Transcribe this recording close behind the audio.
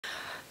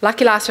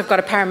Lucky last, we've got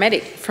a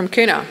paramedic from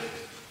Kuna.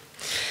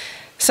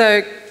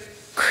 So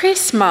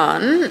Chris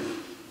Munn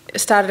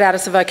started out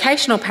as a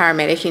vocational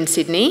paramedic in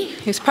Sydney.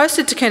 He's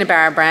posted to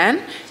Coonabarabran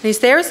and he's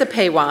there as a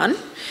P1.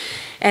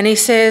 And he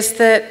says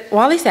that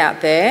while he's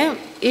out there,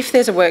 if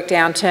there's a work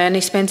downturn,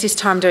 he spends his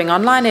time doing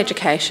online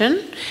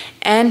education,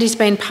 and he's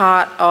been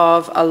part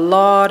of a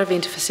lot of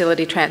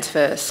interfacility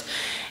transfers.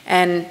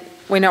 And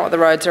we know what the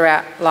roads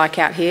are like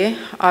out here.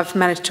 I've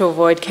managed to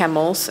avoid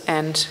camels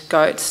and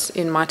goats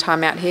in my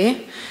time out here.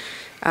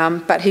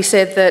 But he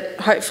said that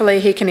hopefully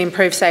he can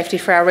improve safety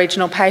for our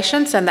regional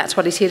patients, and that's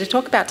what he's here to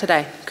talk about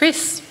today.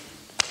 Chris.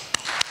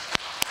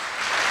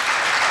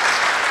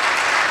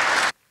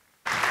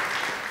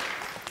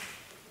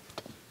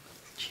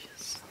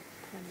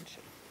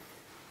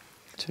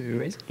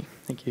 Too easy,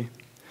 thank you.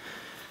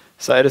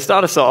 So to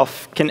start us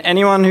off, can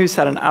anyone who's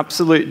had an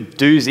absolute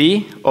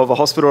doozy of a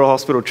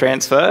hospital-to-hospital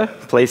transfer,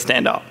 please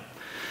stand up?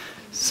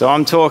 So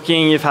I'm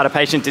talking you've had a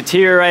patient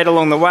deteriorate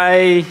along the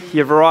way,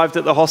 you've arrived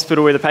at the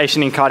hospital with a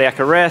patient in cardiac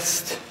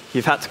arrest,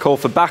 you've had to call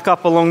for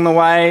backup along the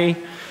way,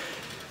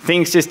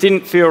 things just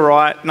didn't feel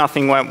right,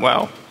 nothing went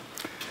well.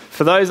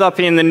 For those up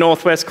in the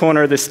northwest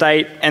corner of the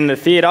state and the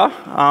theatre,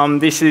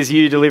 this is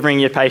you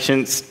delivering your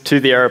patients to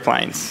the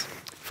aeroplanes.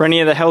 For any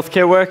of the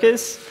healthcare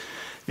workers,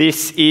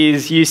 this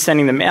is you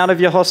sending them out of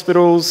your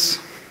hospitals,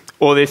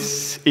 or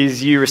this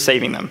is you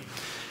receiving them.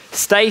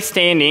 Stay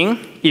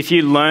standing if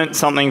you learnt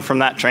something from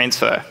that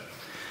transfer.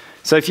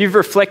 So if you've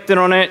reflected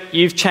on it,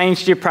 you've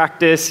changed your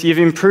practice, you've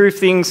improved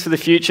things for the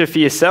future for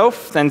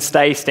yourself, then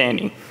stay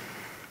standing.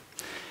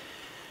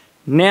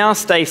 Now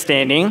stay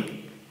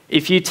standing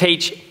if you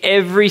teach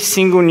every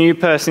single new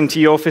person to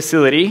your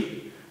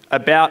facility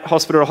about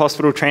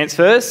hospital-to-hospital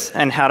transfers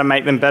and how to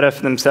make them better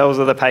for themselves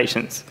or the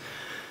patients.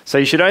 So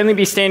you should only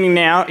be standing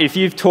now if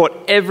you've taught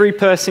every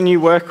person you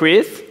work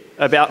with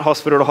about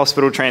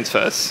hospital-to-hospital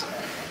transfers.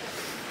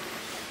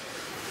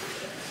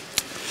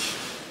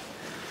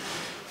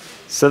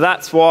 So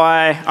that's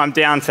why I'm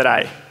down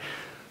today.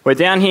 We're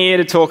down here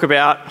to talk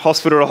about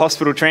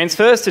hospital-to-hospital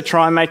transfers to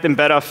try and make them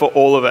better for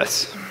all of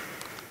us.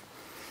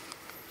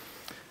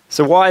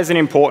 So why is it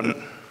important?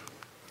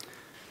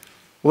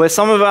 Well, they're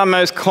some of our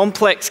most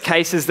complex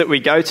cases that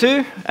we go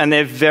to, and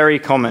they're very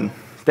common.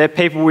 They're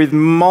people with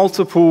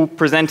multiple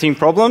presenting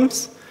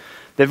problems.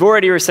 They've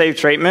already received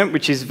treatment,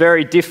 which is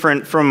very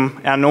different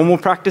from our normal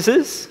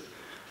practices.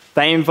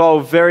 They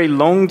involve very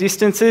long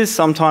distances,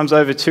 sometimes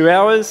over 2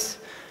 hours,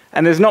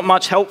 and there's not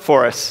much help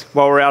for us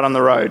while we're out on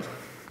the road.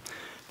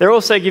 They're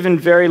also given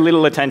very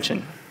little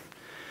attention.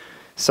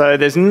 So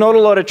there's not a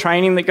lot of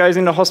training that goes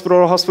into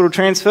hospital-to-hospital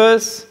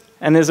transfers,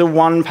 and there's a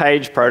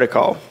one-page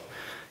protocol,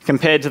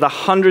 compared to the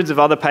hundreds of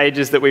other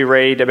pages that we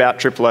read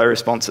about OOO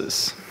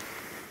responses.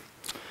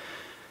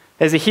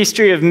 There's a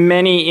history of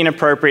many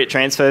inappropriate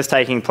transfers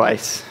taking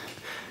place.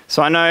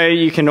 So I know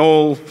you can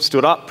all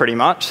stood up pretty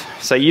much,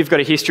 so you've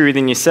got a history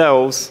within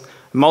yourselves,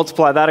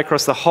 multiply that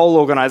across the whole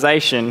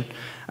organisation,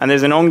 and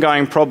there's an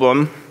ongoing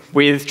problem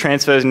with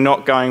transfers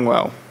not going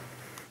well.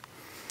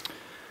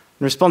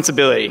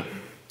 Responsibility.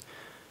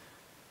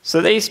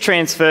 So these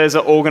transfers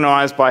are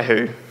organised by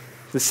who?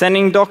 The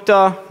sending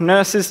doctor,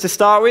 nurses to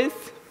start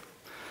with.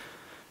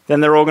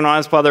 Then they're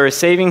organised by the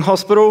receiving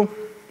hospital,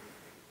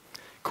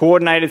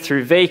 coordinated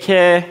through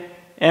VCare,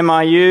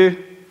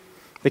 MRU.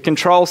 The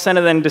control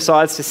centre then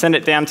decides to send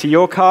it down to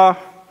your car.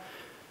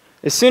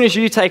 As soon as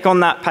you take on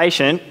that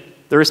patient,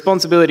 the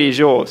responsibility is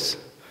yours.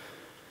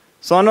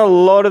 So I know a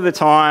lot of the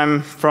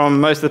time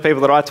from most of the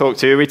people that I talk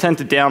to, we tend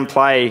to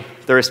downplay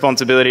the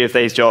responsibility of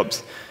these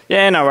jobs.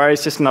 Yeah, no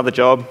worries, just another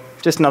job,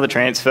 just another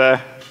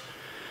transfer.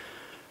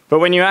 But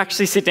when you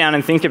actually sit down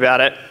and think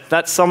about it,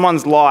 that's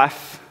someone's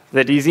life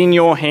that is in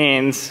your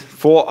hands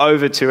for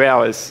over 2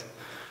 hours.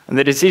 And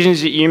the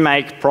decisions that you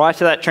make prior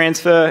to that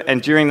transfer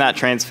and during that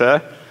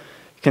transfer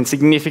can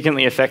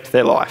significantly affect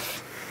their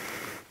life.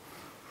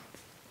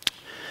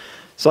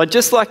 So I'd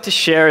just like to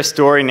share a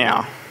story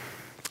now.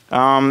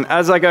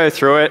 As I go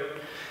through it,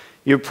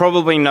 you'll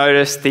probably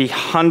notice the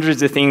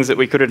hundreds of things that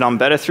we could have done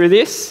better through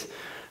this,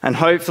 and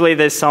hopefully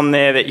there's some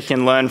there that you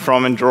can learn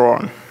from and draw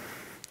on.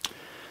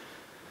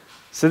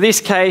 So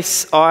this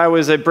case, I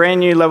was a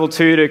brand new level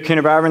 2 to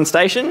Coonabarabran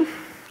station.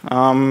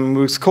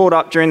 Was called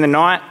up during the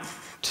night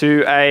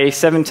to a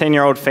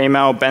 17-year-old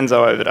female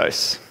benzo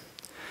overdose.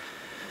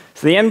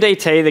 So the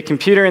MDT, the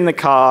computer in the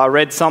car,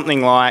 read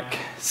something like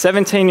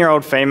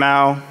 17-year-old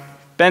female,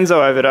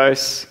 benzo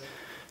overdose,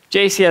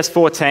 GCS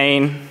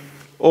 14,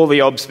 all the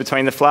obs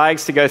between the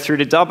flags to go through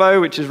to Dubbo,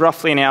 which is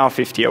roughly an hour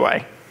 50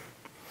 away.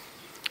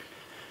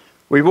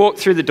 We walked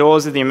through the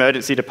doors of the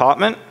emergency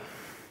department.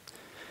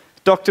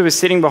 Doctor was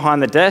sitting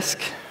behind the desk.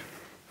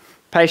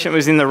 Patient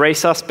was in the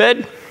resus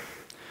bed.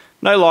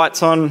 No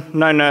lights on,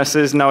 no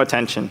nurses, no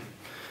attention.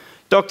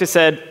 Doctor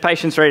said,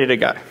 patient's ready to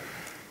go.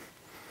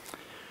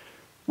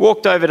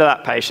 Walked over to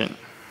that patient.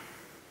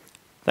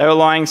 They were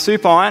lying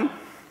supine.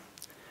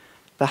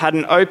 They had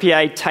an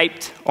OPA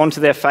taped onto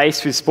their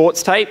face with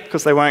sports tape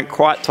because they weren't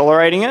quite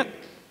tolerating it.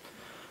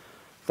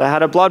 They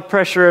had a blood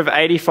pressure of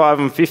 85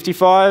 on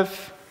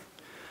 55.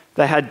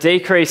 They had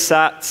decreased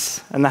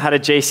SATs, and they had a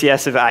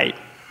GCS of 8.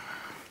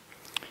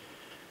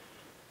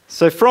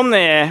 So from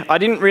there, I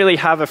didn't really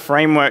have a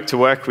framework to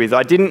work with.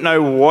 I didn't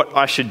know what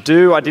I should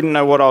do. I didn't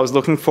know what I was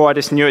looking for. I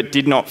just knew it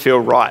did not feel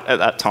right at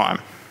that time.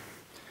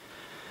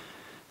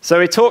 So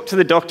we talked to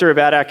the doctor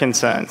about our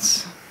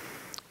concerns.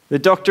 The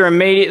doctor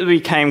immediately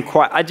became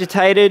quite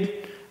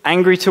agitated,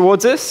 angry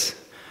towards us,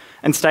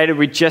 and stated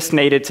we just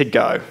needed to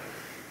go.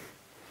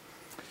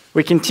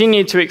 We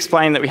continued to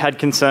explain that we had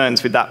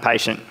concerns with that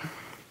patient.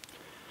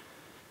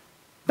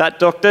 That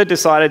doctor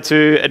decided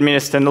to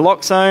administer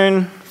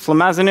naloxone,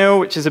 flumazenil,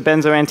 which is a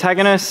benzo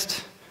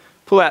antagonist,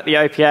 pull out the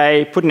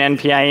OPA, put an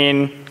NPA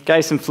in,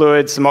 gave some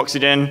fluids, some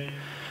oxygen.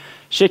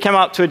 She came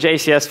up to a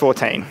GCS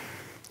 14.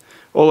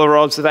 All her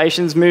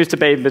observations moved to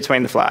be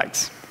between the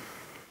flags.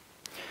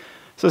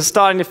 So I was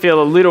starting to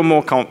feel a little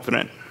more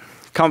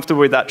comfortable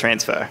with that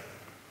transfer.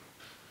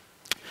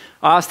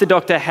 I asked the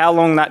doctor how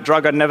long that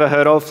drug I'd never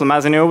heard of,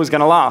 flumazenil, was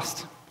going to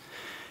last.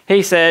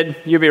 He said,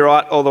 "You'll be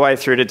right all the way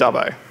through to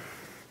Dubbo."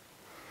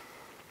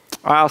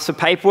 I asked for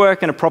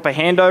paperwork and a proper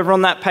handover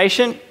on that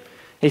patient.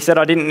 He said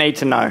I didn't need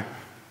to know.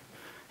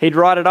 He'd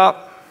write it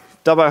up,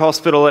 Dubbo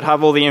Hospital would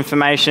have all the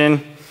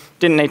information,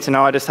 didn't need to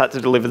know, I just had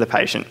to deliver the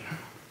patient.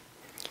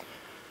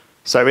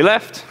 So we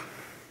left.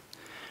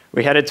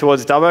 We headed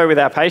towards Dubbo with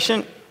our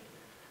patient.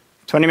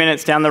 20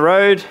 minutes down the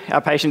road, our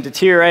patient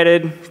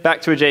deteriorated,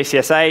 back to a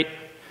GCS 8,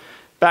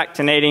 back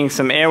to needing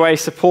some airway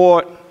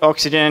support,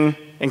 oxygen,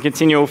 and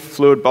continual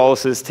fluid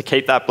boluses to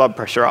keep that blood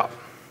pressure up.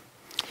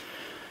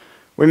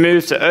 We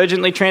moved to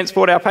urgently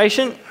transport our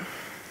patient.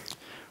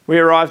 We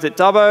arrived at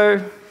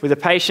Dubbo with a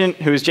patient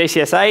who was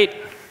GCS 8,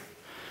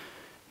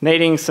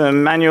 needing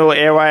some manual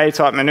airway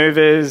type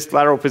manoeuvres,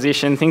 lateral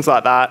position, things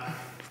like that,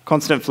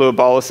 constant fluid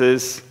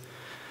boluses.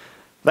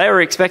 They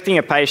were expecting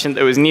a patient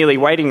that was nearly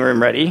waiting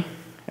room ready,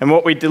 and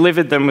what we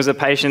delivered them was a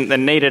patient that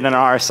needed an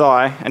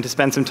RSI and to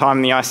spend some time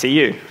in the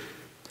ICU.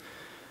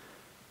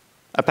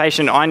 A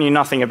patient I knew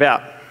nothing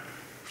about.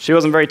 She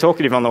wasn't very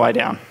talkative on the way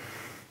down.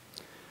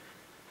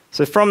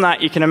 So from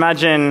that, you can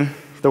imagine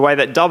the way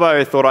that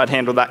Dubbo thought I'd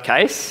handled that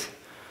case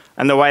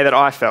and the way that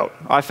I felt.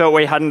 I felt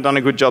we hadn't done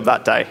a good job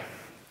that day.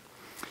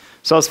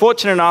 So I was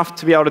fortunate enough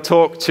to be able to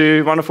talk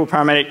to wonderful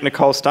paramedic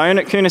Nicole Stone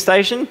at Cooner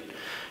Station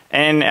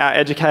and our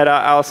educator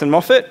Alison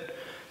Moffat,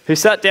 who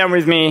sat down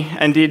with me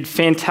and did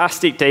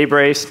fantastic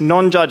debriefs,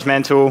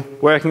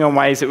 non-judgmental, working on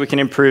ways that we can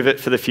improve it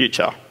for the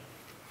future.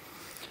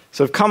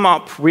 So I've come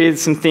up with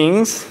some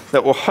things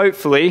that will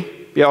hopefully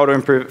be able to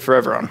improve it for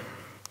everyone.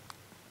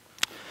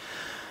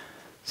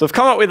 So I've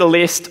come up with a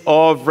list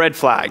of red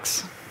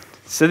flags.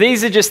 So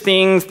these are just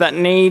things that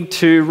need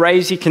to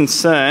raise your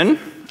concern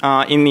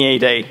in the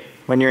ED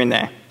when you're in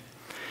there.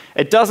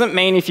 It doesn't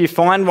mean if you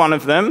find one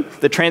of them,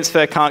 the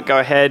transfer can't go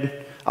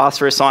ahead, ask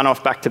for a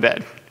sign-off, back to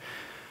bed.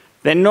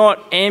 They're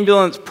not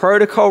ambulance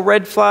protocol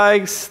red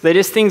flags, they're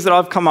just things that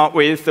I've come up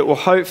with that will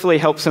hopefully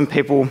help some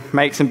people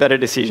make some better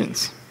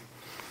decisions.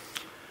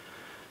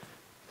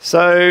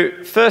 So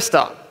first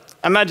up,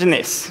 imagine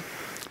this.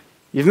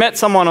 You've met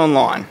someone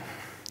online.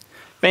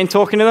 Been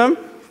talking to them,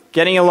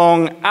 getting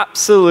along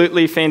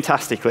absolutely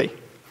fantastically.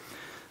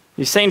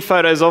 You've seen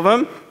photos of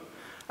them,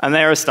 and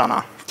they're a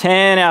stunner.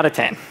 10 out of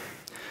 10.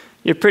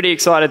 You're pretty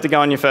excited to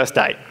go on your first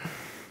date.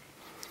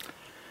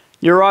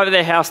 You arrive at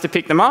their house to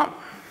pick them up.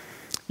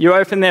 You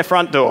open their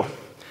front door.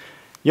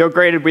 You're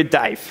greeted with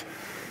Dave.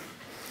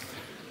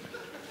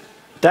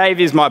 Dave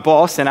is my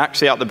boss, and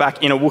actually up the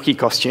back in a Wookiee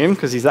costume,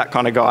 because he's that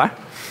kind of guy.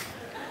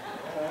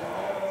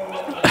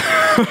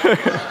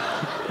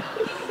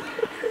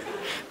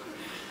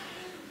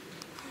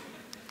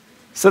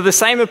 So the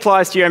same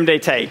applies to your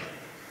MDT,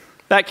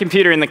 that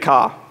computer in the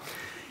car.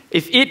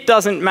 If it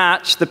doesn't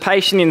match the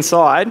patient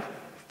inside,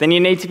 then you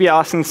need to be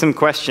asking some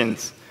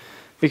questions,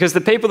 because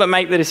the people that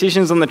make the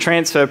decisions on the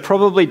transfer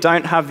probably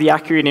don't have the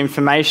accurate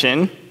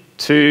information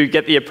to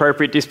get the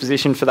appropriate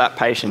disposition for that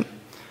patient.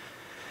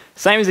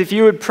 Same as if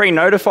you would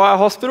pre-notify a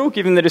hospital,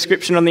 given the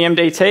description on the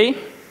MDT,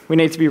 we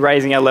need to be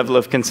raising our level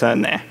of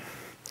concern there.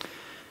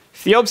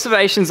 If the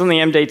observations on the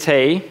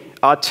MDT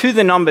are to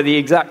the number the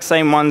exact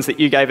same ones that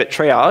you gave at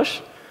triage,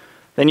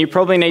 then you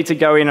probably need to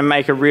go in and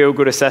make a real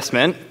good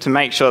assessment to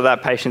make sure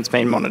that patient's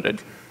been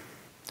monitored.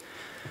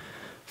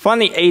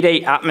 Find the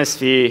ED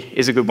atmosphere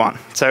is a good one.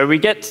 So we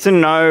get to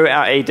know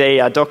our ED,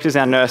 our doctors,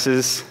 our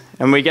nurses,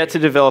 and we get to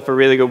develop a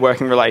really good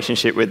working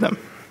relationship with them.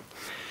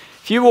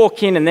 If you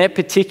walk in and they're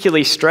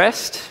particularly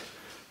stressed,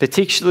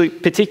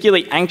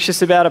 particularly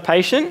anxious about a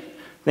patient,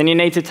 then you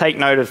need to take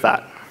note of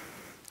that.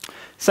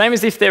 Same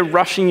as if they're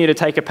rushing you to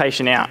take a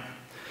patient out.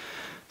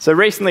 So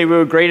recently we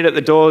were greeted at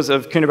the doors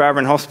of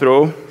Coonabarabran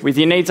Hospital with,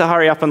 "You need to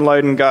hurry up and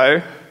load and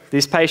go.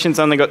 This patient's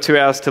only got 2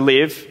 hours to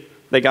live.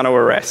 They're going to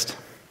arrest."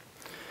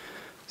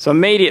 So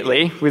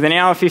immediately, with an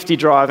hour 50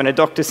 drive and a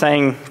doctor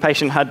saying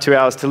patient had 2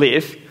 hours to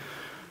live,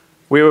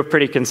 we were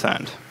pretty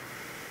concerned.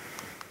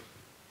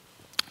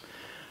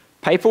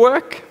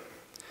 Paperwork.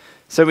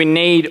 So we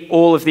need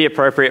all of the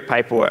appropriate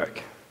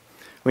paperwork.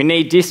 We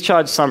need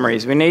discharge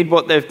summaries. We need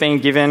what they've been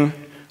given.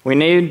 We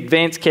need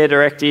advanced care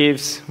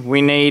directives.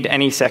 We need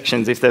any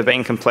sections if they've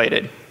been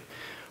completed.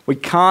 We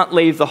can't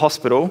leave the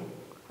hospital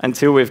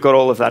until we've got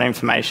all of that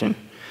information.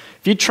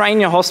 If you train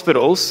your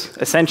hospitals,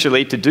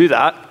 essentially, to do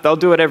that, they'll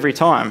do it every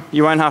time.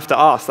 You won't have to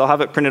ask. They'll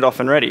have it printed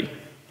off and ready.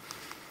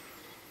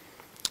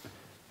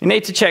 You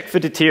need to check for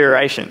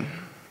deterioration.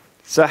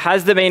 So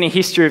has there been a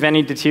history of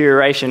any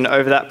deterioration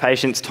over that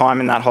patient's time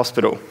in that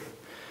hospital?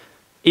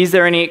 Is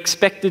there any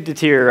expected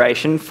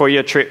deterioration for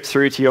your trip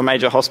through to your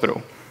major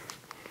hospital?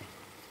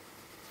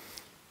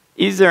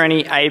 Is there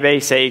any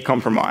ABC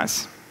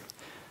compromise?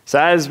 So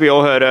as we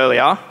all heard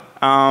earlier,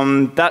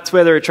 that's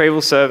where the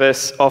retrieval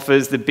service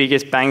offers the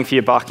biggest bang for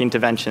your buck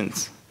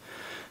interventions.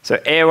 So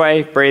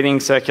airway, breathing,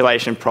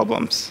 circulation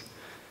problems.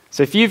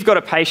 So if you've got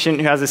a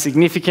patient who has a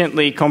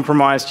significantly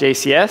compromised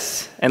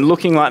GCS and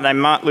looking like they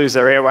might lose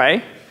their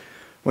airway,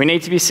 we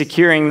need to be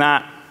securing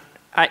that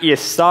at your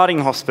starting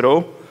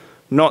hospital,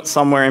 not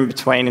somewhere in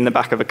between in the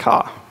back of a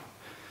car.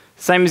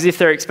 Same as if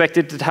they're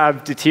expected to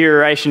have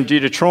deterioration due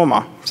to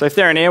trauma. So if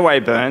they're in airway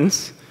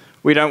burns,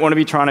 we don't want to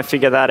be trying to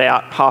figure that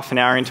out half an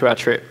hour into our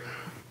trip.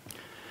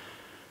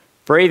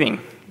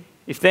 Breathing.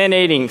 If they're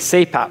needing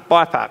CPAP,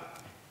 BiPAP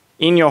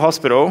in your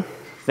hospital,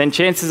 then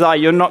chances are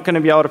you're not going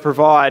to be able to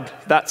provide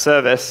that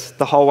service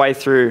the whole way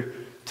through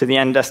to the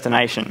end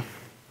destination.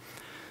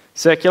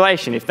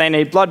 Circulation. If they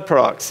need blood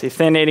products, if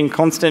they're needing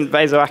constant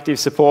vasoactive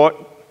support,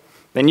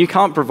 then you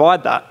can't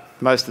provide that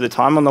most of the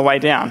time on the way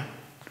down.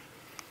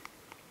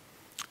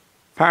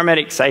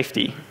 Paramedic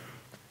safety.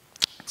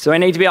 So we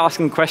need to be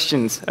asking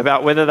questions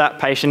about whether that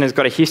patient has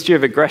got a history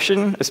of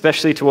aggression,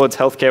 especially towards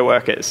healthcare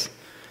workers.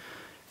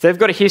 If they've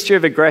got a history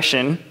of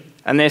aggression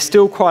and they're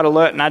still quite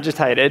alert and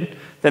agitated,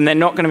 then they're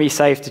not going to be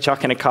safe to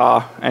chuck in a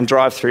car and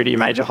drive through to your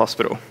major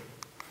hospital.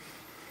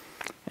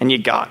 And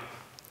your gut.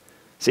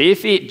 So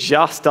if it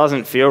just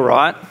doesn't feel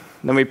right,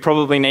 then we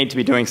probably need to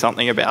be doing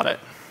something about it.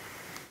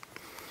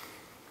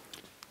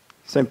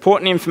 So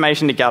important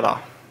information to gather.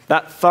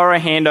 That thorough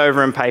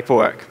handover and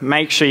paperwork,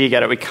 make sure you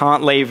get it. We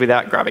can't leave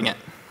without grabbing it.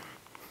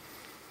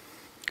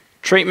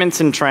 Treatments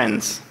and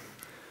trends.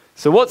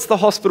 So what's the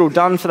hospital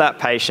done for that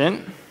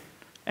patient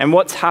and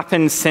what's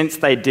happened since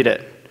they did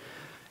it?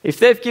 If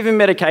they've given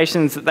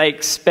medications that they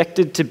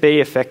expected to be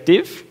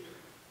effective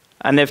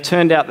and they've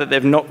turned out that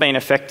they've not been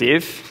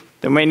effective,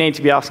 then we need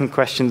to be asking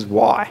questions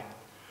why.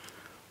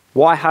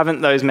 Why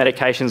haven't those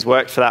medications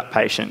worked for that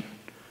patient?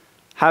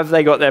 Have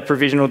they got their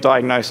provisional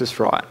diagnosis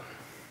right?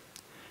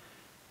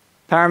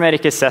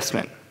 Paramedic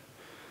assessment.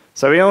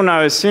 So we all know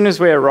as soon as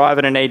we arrive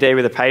at an ED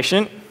with a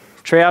patient,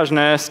 triage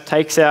nurse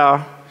takes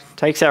our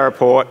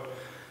report,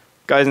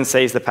 goes and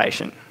sees the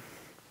patient.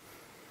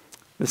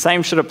 The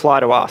same should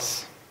apply to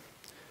us.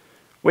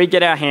 We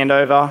get our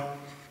handover,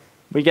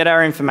 we get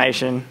our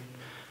information,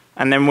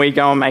 and then we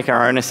go and make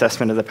our own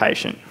assessment of the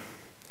patient.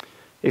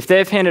 If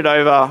they've handed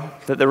over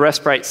that the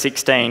respirate's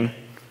 16,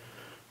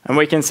 and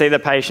we can see the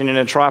patient in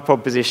a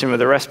tripod position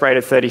with a respirator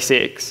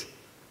 36,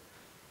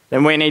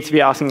 then we need to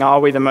be asking,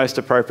 are we the most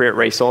appropriate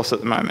resource at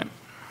the moment?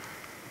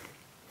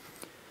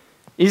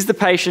 Is the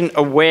patient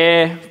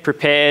aware,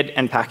 prepared,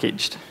 and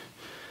packaged?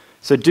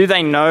 So do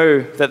they know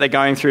that they're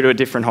going through to a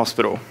different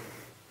hospital?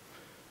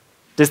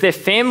 Does their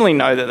family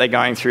know that they're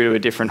going through to a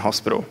different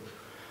hospital?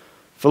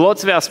 For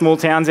lots of our small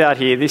towns out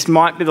here, this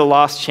might be the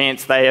last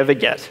chance they ever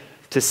get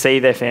to see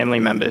their family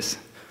members.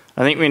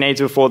 I think we need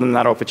to afford them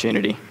that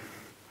opportunity.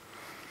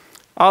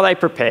 Are they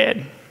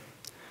prepared?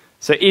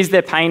 So is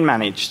their pain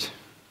managed?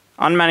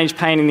 Unmanaged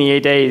pain in the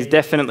ED is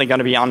definitely going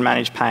to be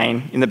unmanaged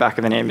pain in the back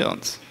of an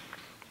ambulance.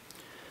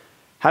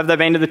 Have they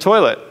been to the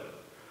toilet?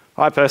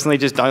 I personally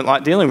just don't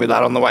like dealing with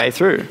that on the way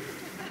through.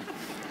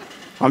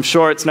 I'm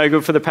sure it's no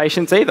good for the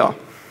patients either.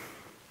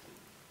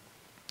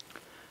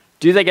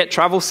 Do they get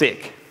travel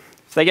sick?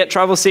 If they get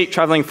travel sick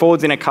travelling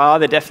forwards in a car,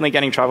 they're definitely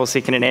getting travel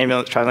sick in an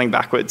ambulance travelling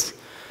backwards.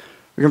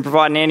 We can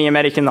provide an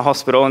antiemetic in the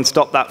hospital and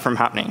stop that from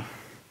happening.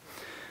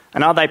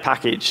 And are they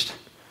packaged?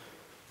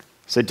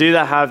 So do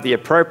they have the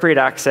appropriate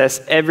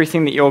access,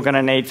 everything that you're going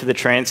to need for the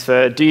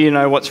transfer? Do you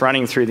know what's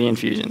running through the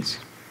infusions?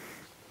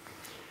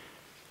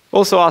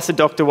 Also ask the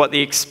doctor what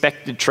the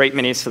expected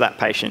treatment is for that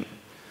patient.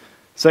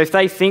 So if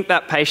they think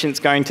that patient's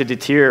going to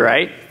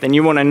deteriorate, then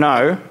you want to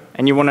know,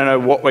 and you want to know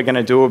what we're going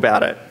to do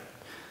about it.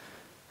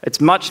 It's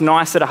much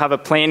nicer to have a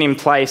plan in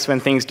place when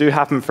things do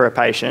happen for a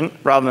patient,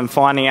 rather than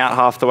finding out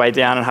half the way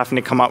down and having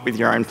to come up with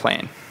your own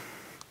plan.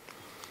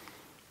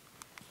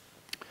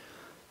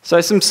 So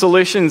some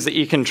solutions that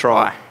you can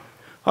try.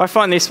 I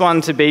find this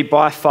one to be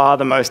by far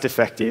the most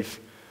effective.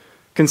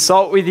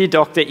 Consult with your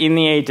doctor in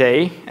the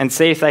ED and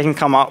see if they can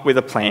come up with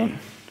a plan.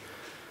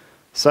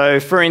 So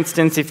for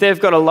instance, if they've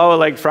got a lower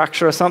leg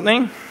fracture or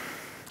something,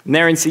 and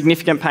they're in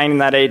significant pain in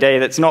that ED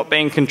that's not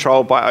being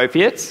controlled by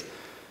opiates,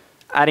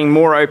 adding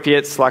more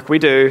opiates like we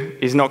do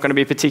is not going to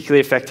be particularly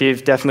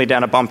effective, definitely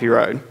down a bumpy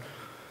road.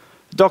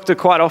 The doctor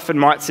quite often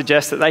might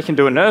suggest that they can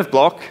do a nerve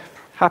block.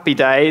 Happy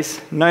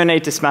days, no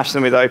need to smash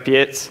them with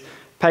opiates.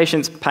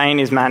 Patient's pain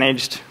is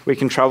managed, we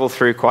can travel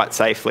through quite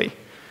safely.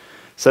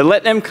 So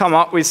let them come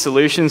up with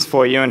solutions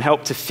for you and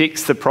help to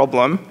fix the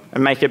problem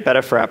and make it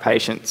better for our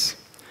patients.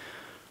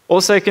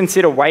 Also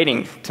consider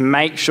waiting to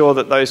make sure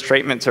that those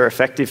treatments are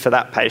effective for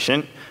that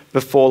patient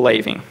before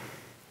leaving.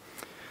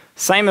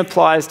 Same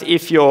applies to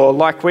if you're,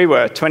 like we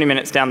were, 20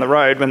 minutes down the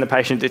road when the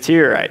patient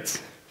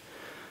deteriorates.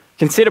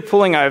 Consider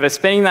pulling over,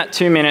 spending that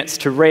 2 minutes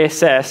to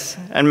reassess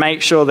and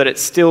make sure that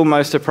it's still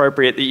most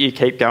appropriate that you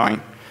keep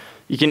going.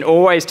 You can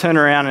always turn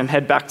around and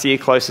head back to your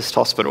closest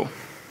hospital.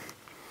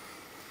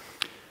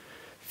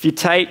 If you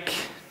take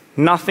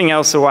nothing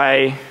else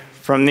away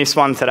from this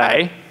one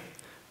today,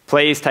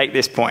 please take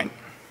this point.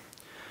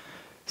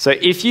 So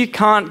if you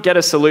can't get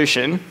a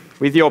solution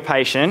with your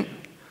patient,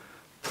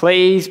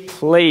 please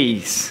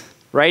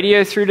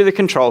radio through to the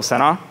control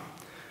centre,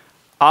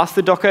 ask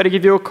the doco to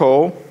give you a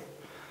call,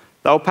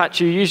 they'll patch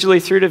you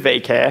usually through to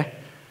VCare,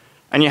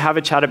 and you have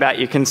a chat about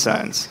your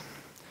concerns.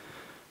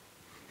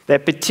 They're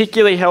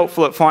particularly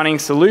helpful at finding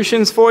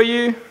solutions for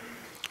you,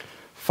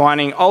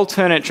 finding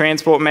alternate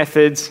transport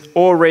methods,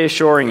 or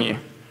reassuring you.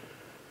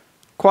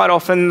 Quite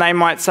often they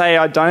might say,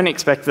 I don't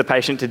expect the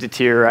patient to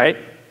deteriorate,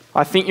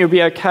 I think you'll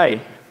be okay,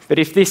 but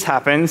if this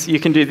happens, you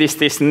can do this,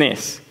 this, and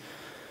this.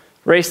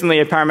 Recently,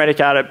 a paramedic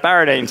out at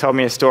Barradine told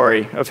me a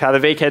story of how the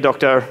VCare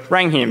doctor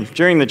rang him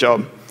during the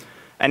job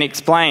and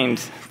explained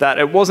that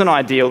it wasn't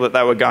ideal that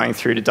they were going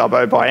through to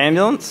Dubbo by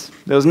ambulance.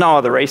 There was no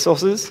other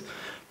resources,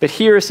 but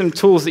here are some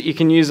tools that you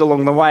can use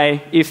along the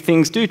way if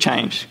things do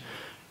change,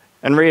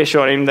 and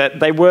reassured him that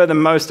they were the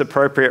most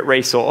appropriate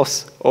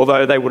resource,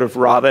 although they would have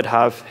rathered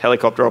have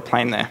helicopter or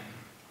plane there.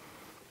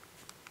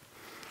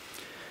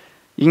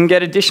 You can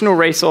get additional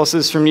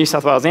resources from New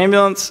South Wales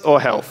Ambulance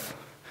or Health.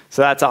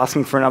 So that's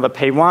asking for another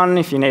P1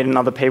 if you need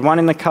another P1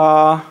 in the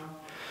car,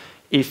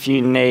 if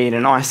you need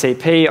an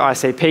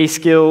ICP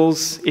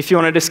skills, if you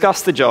want to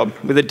discuss the job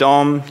with a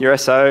DOM, your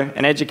SO,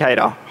 an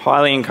educator.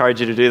 Highly encourage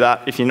you to do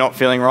that if you're not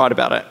feeling right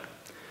about it.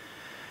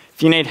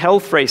 If you need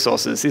health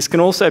resources, this can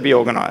also be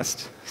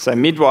organised. So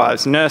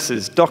midwives,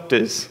 nurses,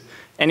 doctors,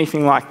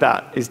 anything like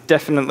that is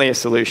definitely a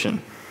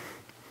solution.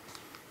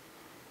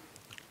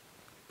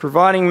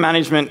 Providing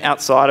management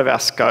outside of our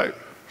scope.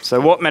 So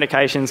what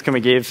medications can we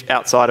give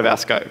outside of our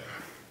scope?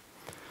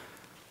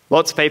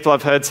 Lots of people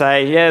I've heard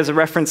say, yeah, there's a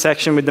reference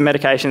section with the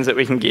medications that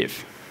we can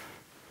give.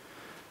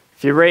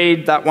 If you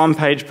read that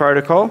one-page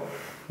protocol,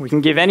 we can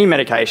give any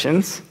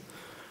medications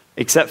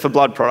except for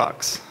blood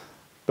products.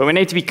 But we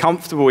need to be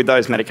comfortable with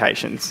those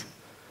medications.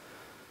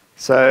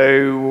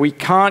 So we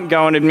can't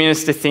go and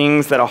administer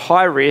things that are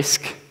high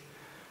risk,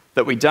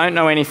 that we don't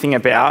know anything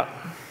about,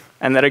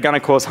 and that are going to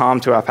cause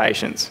harm to our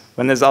patients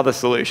when there's other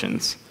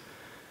solutions.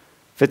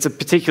 If it's a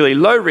particularly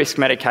low-risk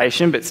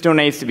medication but still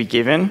needs to be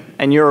given,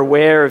 and you're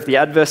aware of the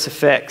adverse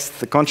effects,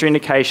 the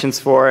contraindications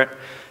for it,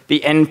 the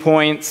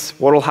endpoints,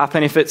 what will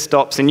happen if it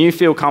stops, and you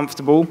feel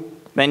comfortable,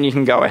 then you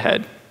can go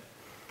ahead.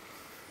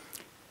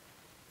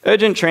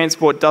 Urgent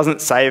transport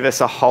doesn't save us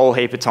a whole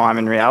heap of time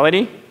in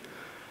reality,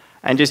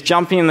 and just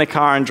jumping in the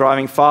car and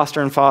driving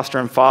faster and faster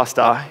and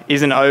faster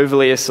isn't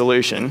overly a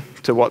solution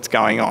to what's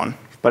going on.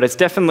 But it's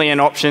definitely an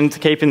option to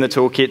keep in the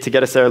toolkit to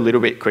get us there a little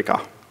bit quicker.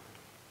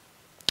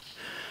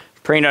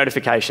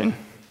 Pre-notification.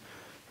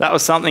 That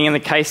was something in the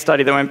case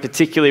study that went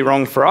particularly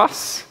wrong for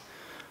us.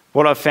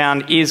 What I've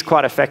found is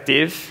quite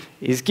effective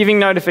is giving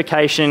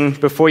notification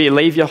before you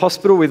leave your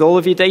hospital with all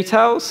of your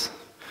details,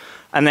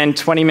 and then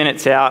 20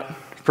 minutes out,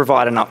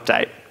 provide an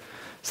update.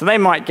 So they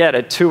might get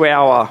a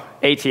 2-hour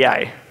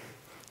ETA.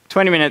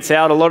 20 minutes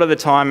out, a lot of the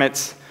time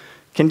it's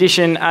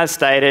condition as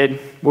stated,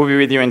 we'll be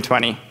with you in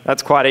 20.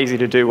 That's quite easy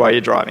to do while you're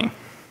driving.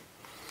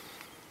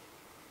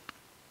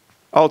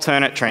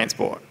 Alternate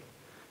transport.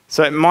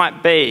 So it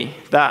might be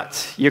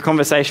that your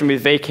conversation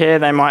with VCare,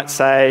 they might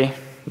say,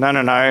 no,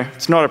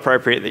 it's not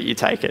appropriate that you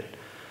take it.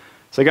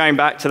 So going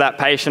back to that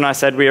patient, I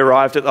said we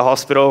arrived at the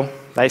hospital.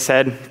 They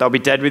said they'll be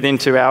dead within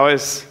 2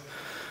 hours.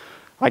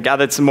 I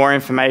gathered some more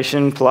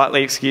information,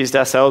 politely excused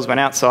ourselves, went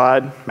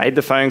outside, made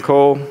the phone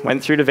call,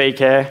 went through to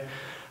VCare,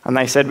 and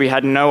they said we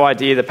had no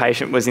idea the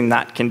patient was in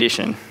that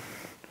condition.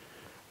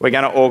 We're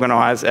going to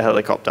organise a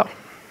helicopter.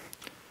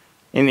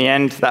 In the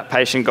end, that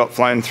patient got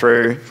flown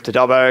through to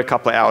Dubbo a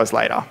couple of hours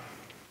later.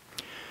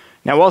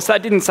 Now, whilst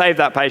that didn't save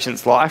that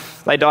patient's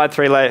life, they died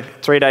 3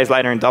 days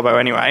later in Dubbo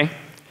anyway,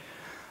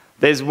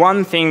 there's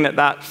one thing that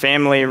that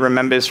family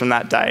remembers from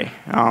that day.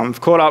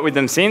 I've caught up with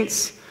them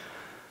since,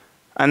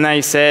 and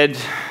they said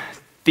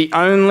the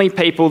only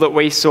people that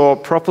we saw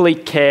properly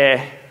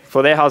care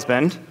for their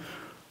husband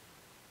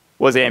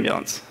was the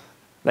ambulance.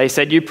 They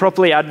said, you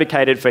properly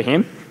advocated for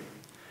him,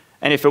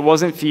 and if it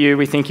wasn't for you,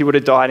 we think he would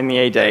have died in the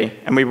ED,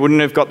 and we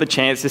wouldn't have got the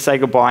chance to say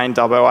goodbye in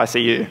Dubbo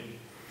ICU.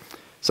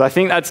 So I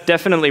think that's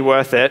definitely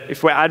worth it.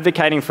 If we're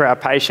advocating for our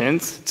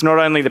patients, it's not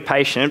only the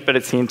patient, but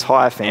it's the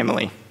entire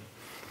family.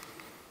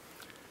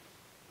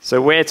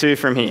 So where to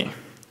from here?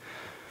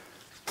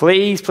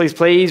 Please, please,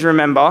 please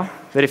remember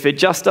that if it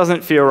just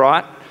doesn't feel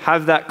right,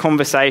 have that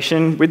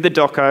conversation with the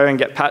doco and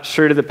get patched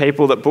through to the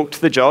people that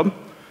booked the job.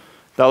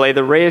 They'll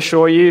either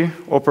reassure you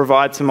or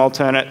provide some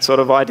alternate sort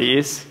of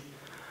ideas.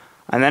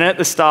 And then at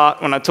the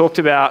start, when I talked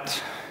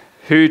about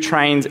who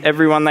trains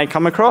everyone they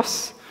come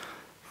across,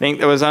 I think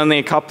there was only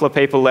a couple of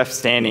people left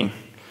standing.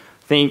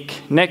 I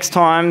think next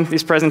time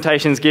this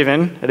presentation's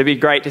given, it'd be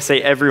great to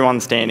see everyone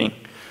standing.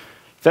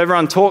 If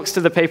everyone talks to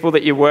the people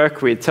that you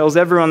work with, tells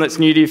everyone that's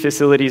new to your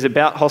facilities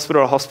about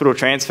hospital-to-hospital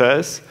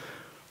transfers,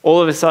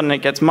 all of a sudden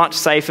it gets much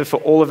safer for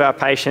all of our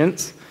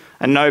patients,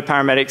 and no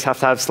paramedics have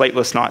to have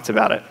sleepless nights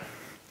about it.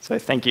 So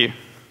thank you.